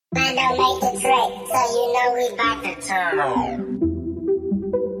LANDO make Detroit, so you know we bout to turn on.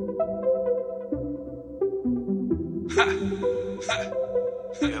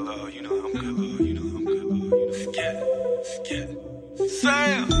 Hello, you know I'm good, love, you know I'm good, love, you know. Scat.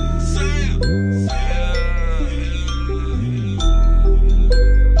 Sam.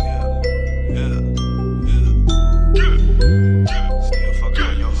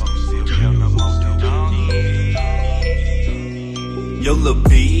 Yo, lil'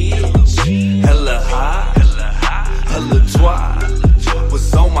 bitch, hella high, hella twice,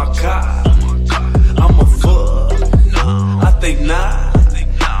 was on my car. I'm a fuck, I think not.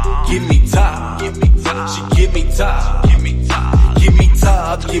 Give me top, she give me top, give me top, give me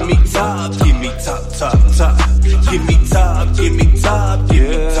top, give me top, give me top, top, top, give me top, give me top, give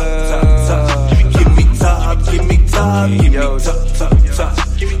me top, top, top, give me top, give me top, give me top, top, top,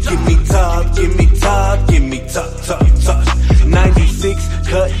 give me top, give me top, give me top, top, top. 96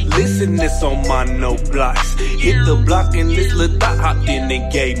 cut, listen, this on my no blocks. Hit the block and this little dot hopped in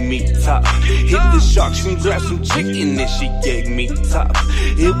and gave me top. Hit the sharks and grabbed some chicken and she gave me top.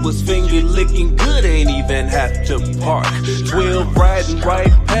 It was finger licking good, ain't even have to park. 12 riding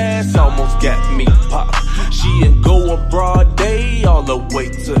right past, almost got me pop. She ain't go a broad day all the way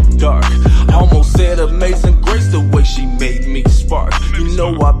to dark. Almost said amazing grace the way she made me spark. You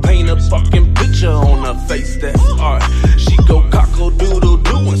know I paint a fucking picture on her face that's art. She go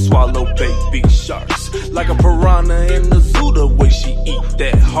cockle-doodle-doo and swallow baby sharks. Like a piranha in the zoo, the way she eat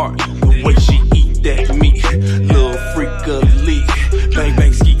that heart, the way she eat that meat. Little freak of leak, bang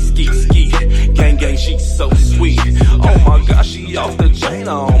bang ski ski ski, gang gang she so sweet. Oh my gosh, she off the chain,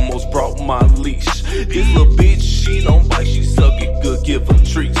 I almost broke my leash. This little bitch, she don't bite, she suck it good, give her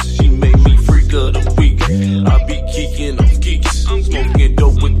treats. She made me freak of the week. I be geeking on geeks, smoking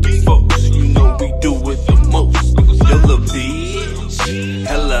dope with these folks. You know we do it the most. Yo, lil' bitch,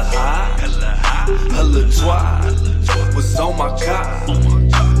 hella high, hella twice, was on my car.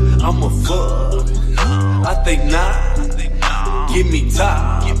 I'm a fuck, I think not. Give me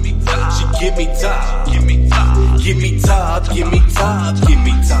top, she give me top, give me top, give me top, give me top, give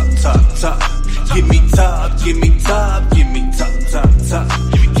me top, top, top. Give me top, give me top, give me top, top, top.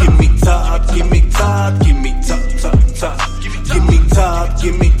 Give me top, give me top, give me top, top, top. Give me top,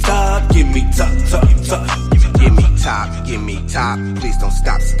 give me top, give me top, top, top. Give me top, give me top, please don't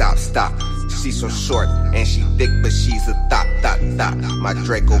stop, stop, stop. She's so short and she thick, but she's a thot, thot, thot. My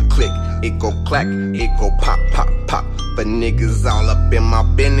Draco click, it go clack, it go pop, pop, pop. But niggas all up in my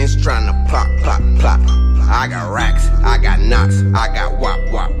business tryna plot, plot, plot. I got racks, I got knocks, I got wop,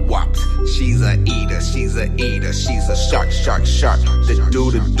 wop, wops. She's a eater, she's a eater, she's a shark, shark, shark. The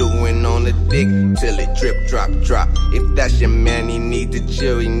do the doing on the dick till it drip, drop, drop. If that's your man, he need to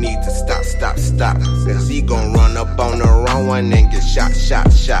chill, he need to stop, stop, stop. Cause he gon' run up on the wrong one and get shot,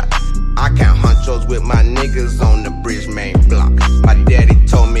 shot, shot. I count hunchos with my niggas on the bridge main block. My daddy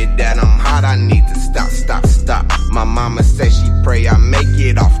told me that I'm hot, I need to stop, stop, stop. My mama say she pray I make